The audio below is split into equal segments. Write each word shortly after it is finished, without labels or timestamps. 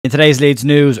In today's Leeds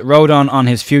news, Rodon on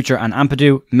his future and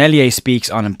Ampadu, Meslier speaks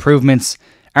on improvements,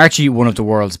 Archie one of the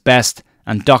world's best,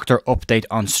 and doctor update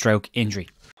on Struijk injury.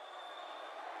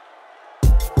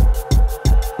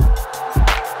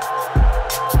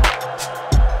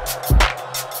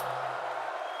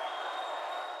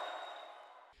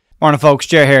 Morning folks,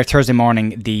 Jer here, Thursday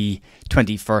morning, the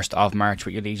 21st of March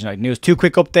with your Leeds United news. Two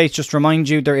quick updates, just to remind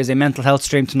you, there is a mental health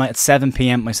stream tonight at 7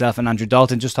 PM, myself and Andrew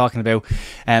Dalton, just talking about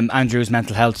Andrew's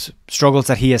mental health struggles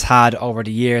that he has had over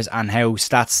the years and how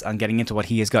stats and getting into what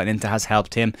he has gotten into has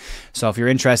helped him. So if you're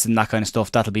interested in that kind of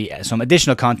stuff, that'll be some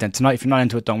additional content tonight. If you're not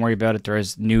into it, don't worry about it, there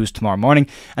is news tomorrow morning.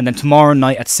 And then tomorrow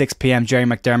night at 6 PM, Jerry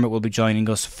McDermott will be joining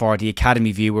us for the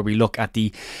Academy View, where we look at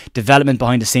the development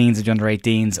behind the scenes of the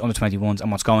under-18s, under-21s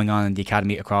and what's going on in the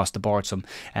academy across the board. Some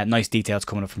nice details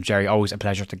coming up from Jerry. Always a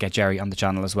pleasure to get Jerry on the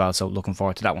channel as well, so looking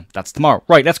forward to that one. That's tomorrow.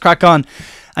 Right, let's crack on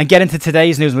and get into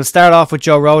today's news. We'll start off with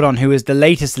Joe Rodon, who is the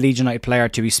latest Leeds United player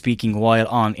to be speaking while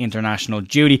on international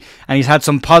duty, and he's had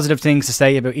some positive things to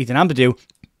say about Ethan Ampadu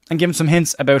and given some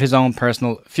hints about his own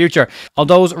personal future.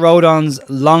 Although Rodon's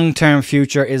long-term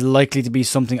future is likely to be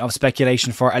something of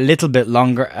speculation for a little bit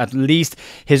longer, at least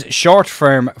his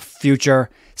short-term future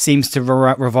seems to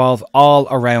revolve all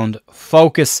around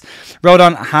focus.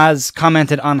 Rodon has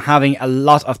commented on having a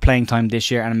lot of playing time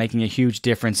this year and making a huge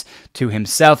difference to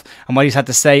himself. And what he's had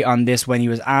to say on this when he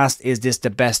was asked, is this the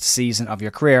best season of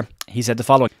your career? He said the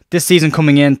following: "This season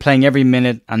coming in, playing every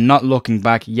minute and not looking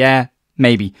back, yeah,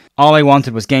 maybe. All I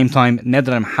wanted was game time. Now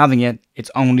that I'm having it,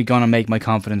 it's only going to make my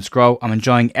confidence grow. I'm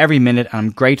enjoying every minute and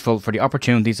I'm grateful for the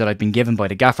opportunities that I've been given by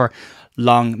the gaffer.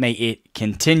 Long may it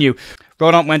continue."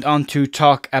 Rodon went on to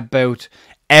talk about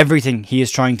everything he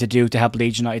is trying to do to help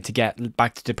Leeds United to get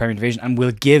back to the Premier Division and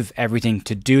will give everything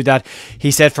to do that. He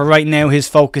said for right now his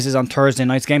focus is on Thursday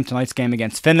night's game, tonight's game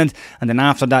against Finland, and then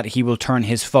after that he will turn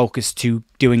his focus to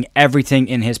doing everything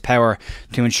in his power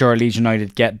to ensure Leeds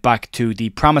United get back to the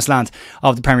promised land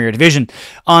of the Premier Division.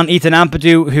 On Ethan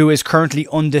Ampadu, who is currently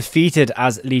undefeated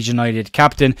as Leeds United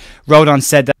captain, Rodon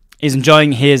said that is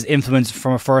enjoying his influence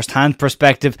from a first-hand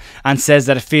perspective and says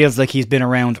that it feels like he's been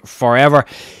around forever.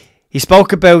 He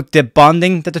spoke about the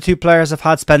bonding that the two players have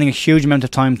had, spending a huge amount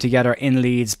of time together in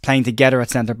Leeds, playing together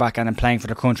at centre-back and then playing for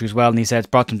their country as well. And he said it's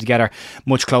brought them together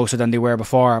much closer than they were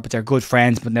before, but they're good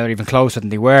friends, but now they're even closer than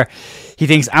they were. He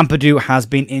thinks Ampadu has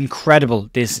been incredible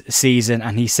this season,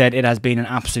 and he said it has been an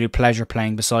absolute pleasure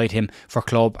playing beside him for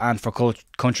club and for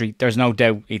country. There's no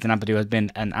doubt Ethan Ampadu has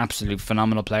been an absolute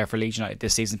phenomenal player for Leeds United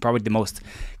this season, probably the most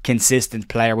consistent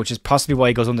player, which is possibly why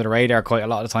he goes under the radar quite a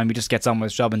lot of the time. He just gets on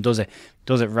with his job and does it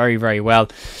very, very well.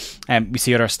 We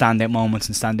see other standout moments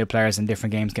and standout players in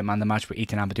different games get man the match, but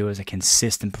Ethan Ampadu is a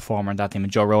consistent performer in that team,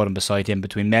 and Joe Rodon beside him.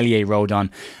 Between Meslier, Rodon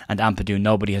and Ampadu,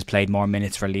 nobody has played more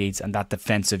minutes for Leeds, and that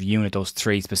defensive unit, those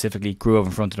three specifically, grew up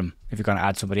in front of them. If you're going to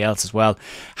add somebody else as well,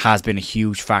 has been a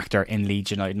huge factor in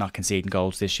Leeds United not conceding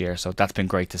goals this year, so that's been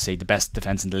great to see. The best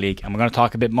defence in the league, and we're going to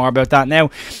talk a bit more about that now,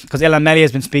 because Meslier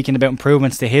has been speaking about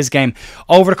improvements to his game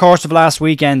over the course of last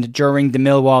weekend. During the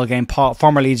Millwall game,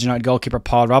 former Leeds United goalkeeper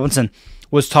Paul Robinson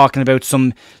was talking about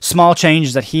some small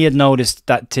changes that he had noticed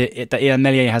that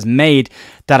Meslier has made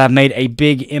that have made a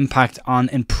big impact on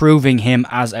improving him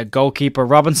as a goalkeeper.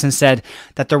 Robinson said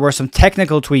that there were some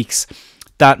technical tweaks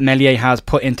that Meslier has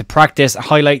put into practice,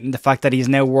 highlighting the fact that he's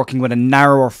now working with a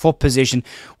narrower foot position,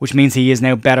 which means he is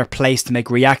now better placed to make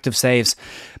reactive saves.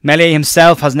 Meslier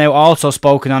himself has now also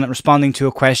spoken on it, responding to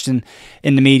a question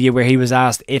in the media where he was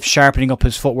asked if sharpening up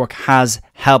his footwork has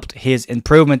helped his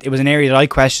improvement. It was an area that I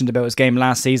questioned about his game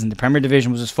last season. The Premier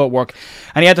Division was his footwork,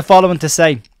 and he had the following to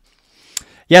say: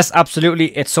 "Yes, absolutely,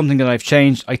 it's something that I've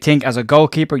changed. I think as a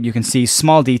goalkeeper you can see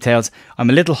small details. I'm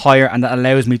a little higher and that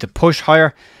allows me to push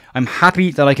higher. I'm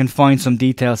happy that I can find some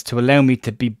details to allow me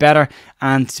to be better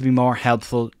and to be more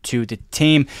helpful to the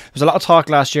team." There was a lot of talk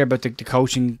last year about the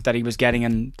coaching that he was getting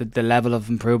and the level of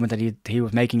improvement that he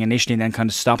was making initially, and then kind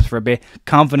of stopped for a bit.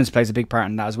 Confidence plays a big part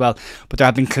in that as well. But there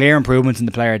have been clear improvements in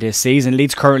the player this season.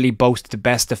 Leeds currently boast the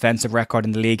best defensive record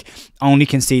in the league, only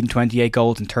conceding 28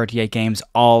 goals in 38 games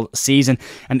all season.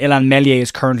 And Meslier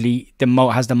is currently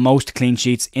has the most clean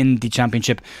sheets in the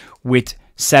Championship with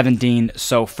 17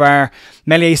 so far.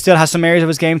 Meslier still has some areas of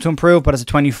his game to improve, but as a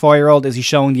 24-year-old, is he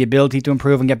showing the ability to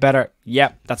improve and get better?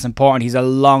 Yeah, that's important. He's a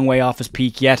long way off his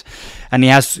peak yet, and he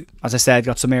has, as I said,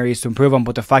 got some areas to improve on,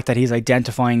 but the fact that he's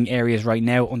identifying areas right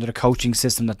now under the coaching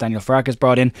system that Daniel Farke has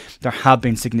brought in, there have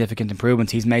been significant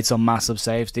improvements. He's made some massive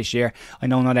saves this year. I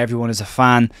know not everyone is a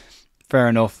fan. Fair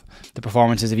enough. The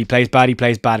performances, if he plays bad, he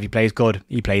plays bad. If he plays good,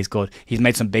 he plays good. He's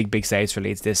made some big saves for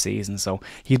Leeds this season, so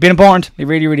he's been important. He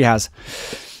really, really has.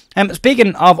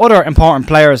 Speaking of other important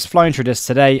players flying through this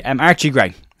today, Archie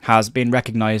Gray has been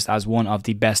recognised as one of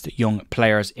the best young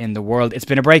players in the world. It's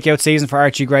been a breakout season for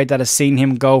Archie Gray that has seen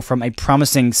him go from a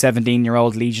promising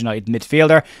 17-year-old Leeds United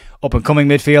midfielder, up-and-coming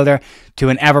midfielder, to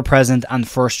an ever-present and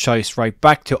first-choice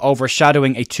right-back, to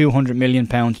overshadowing a £200 million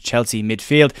Chelsea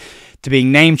midfield, to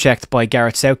being name-checked by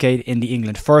Gareth Southgate in the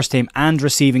England first team, and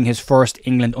receiving his first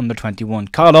England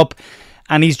under-21 call-up.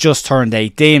 And he's just turned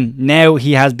 18. Now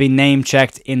he has been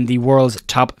name-checked in the world's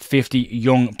top 50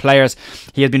 young players.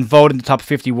 He has been voted in the top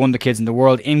 50 wonder kids in the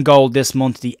world. In gold this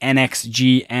month, the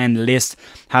NXGN list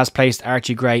has placed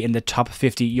Archie Gray in the top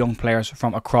 50 young players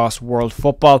from across world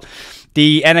football.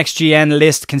 The NXGN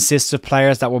list consists of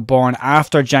players that were born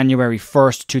after January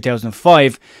 1st,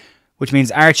 2005, which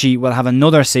means Archie will have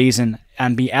another season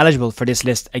and be eligible for this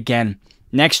list again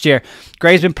next year.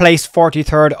 Gray's been placed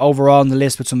 43rd overall on the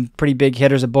list, with some pretty big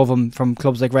hitters above him from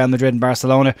clubs like Real Madrid and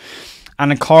Barcelona.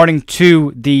 And according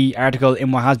to the article,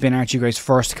 in what has been Archie Gray's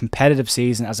first competitive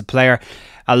season as a player,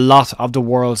 a lot of the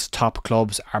world's top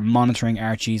clubs are monitoring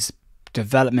Archie's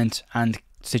development and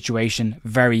situation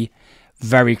very,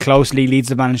 very closely. Leeds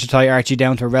have managed to tie Archie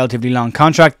down to a relatively long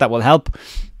contract that will help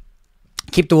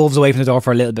keep the Wolves away from the door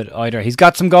for a little bit either. He's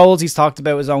got some goals. He's talked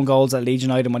about his own goals at Leeds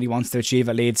United and what he wants to achieve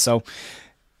at Leeds. So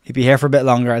he'll be here for a bit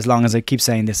longer, as long as, I keep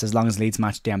saying this, as long as Leeds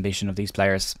match the ambition of these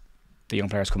players. The young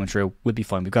players coming through will be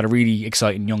fine. We've got a really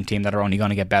exciting young team that are only going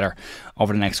to get better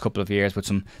over the next couple of years, with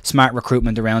some smart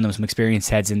recruitment around them, some experienced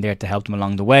heads in there to help them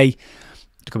along the way.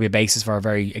 There could be a basis for a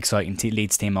very exciting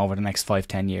Leeds team over the next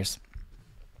 5-10 years.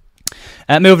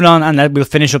 Moving on, and we'll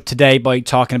finish up today by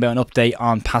talking about an update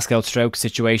on Pascal Struijk's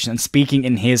situation. And speaking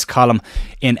in his column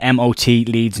in MOT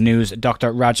Leeds News,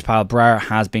 Dr. Rajpal Brar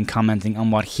has been commenting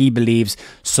on what he believes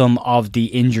some of the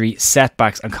injury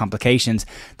setbacks and complications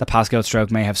that Pascal Struijk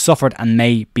may have suffered and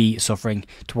may be suffering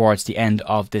towards the end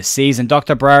of this season.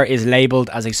 Dr. Brar is labelled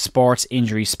as a sports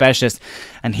injury specialist,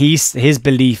 and his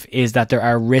belief is that there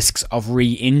are risks of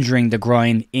re-injuring the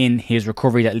groin in his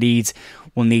recovery that Leeds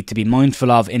will need to be mindful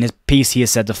of. In his piece, he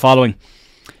has said the following: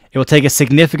 "It will take a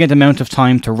significant amount of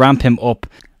time to ramp him up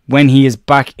when he is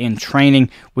back in training,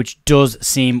 which does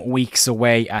seem weeks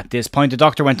away at this point." The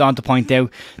doctor went on to point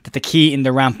out that the key in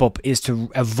the ramp up is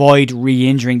to avoid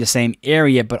re-injuring the same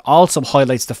area, but also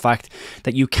highlights the fact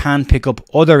that you can pick up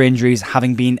other injuries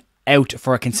having been out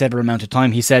for a considerable amount of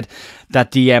time. He said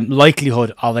that the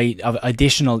likelihood of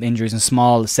additional injuries and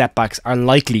small setbacks are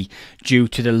likely due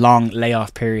to the long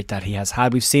layoff period that he has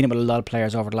had. We've seen it with a lot of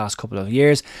players over the last couple of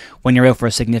years. When you're out for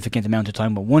a significant amount of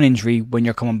time with one injury, when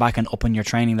you're coming back and up on your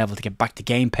training level to get back to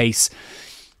game pace,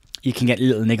 you can get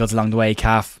little niggles along the way: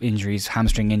 calf injuries,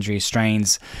 hamstring injuries,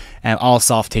 strains, all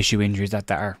soft tissue injuries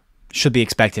that should be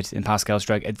expected in Pascal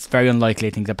Struijk. It's very unlikely,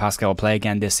 I think, that Pascal will play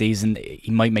again this season.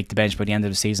 He might make the bench by the end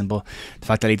of the season, but the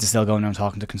fact that Leeds is still going around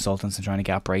talking to consultants and trying to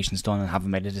get operations done and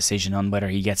haven't made a decision on whether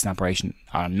he gets an operation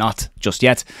or not just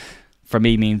yet, for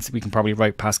me, means we can probably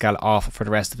write Pascal off for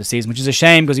the rest of the season, which is a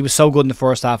shame because he was so good in the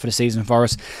first half of the season for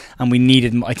us, and we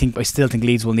needed. I still think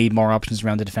Leeds will need more options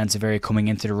around the defensive area coming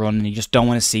into the run, and you just don't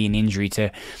want to see an injury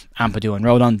to Ampadu and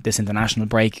Rodon. This international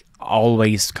break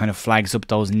always kind of flags up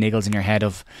those niggles in your head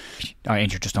of, "Are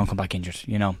injured, just don't come back injured."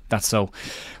 You know, that's so.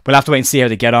 We'll have to wait and see how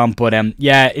they get on, but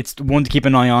yeah, it's one to keep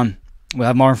an eye on. We'll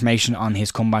have more information on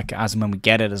his comeback as and when we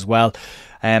get it as well.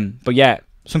 But yeah,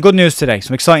 some good news today.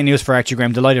 Some exciting news for Archie Gray.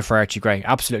 I'm delighted for Archie Gray.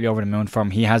 Absolutely over the moon for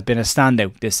him. He has been a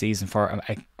standout this season for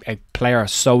a player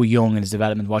so young in his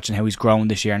development, watching how he's grown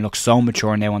this year and looks so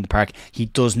mature now on the park. He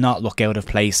does not look out of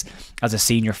place as a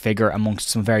senior figure amongst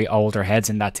some very older heads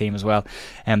in that team as well.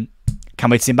 Can't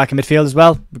wait to see him back in midfield as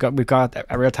well. We've got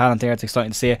a real talent there. It's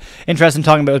exciting to see it. Interesting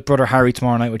talking about his brother Harry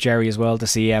tomorrow night with Jerry as well, to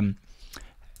see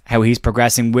how he's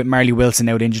progressing, with Marley Wilson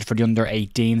out injured for the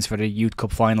under-18s for the Youth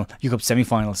Cup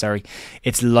semi-final.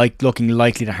 It's looking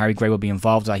likely that Harry Gray will be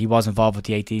involved. He was involved with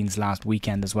the 18s last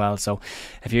weekend as well. So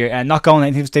if you're not going,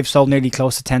 I think they've sold nearly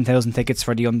close to 10,000 tickets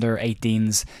for the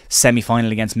under-18s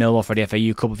semi-final against Millwall for the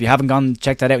FAU Cup. If you haven't gone,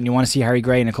 check that out, and you want to see Harry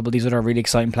Gray and a couple of these other really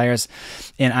exciting players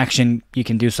in action, you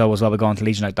can do so as well by going to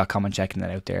legionited.com and checking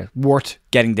that out there. Worth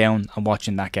getting down and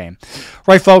watching that game.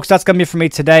 Right, folks, that's going to be it for me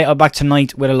today. I'll be back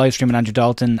tonight with a live stream with Andrew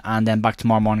Dalton, and then back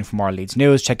tomorrow morning for more Leeds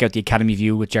news. Check out the Academy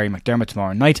View with Jerry McDermott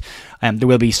tomorrow night. There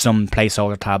will be some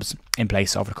placeholder tabs in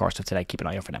place over the course of today. Keep an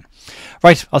eye out for them.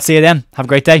 Right, I'll see you then. Have a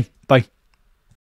great day. Bye.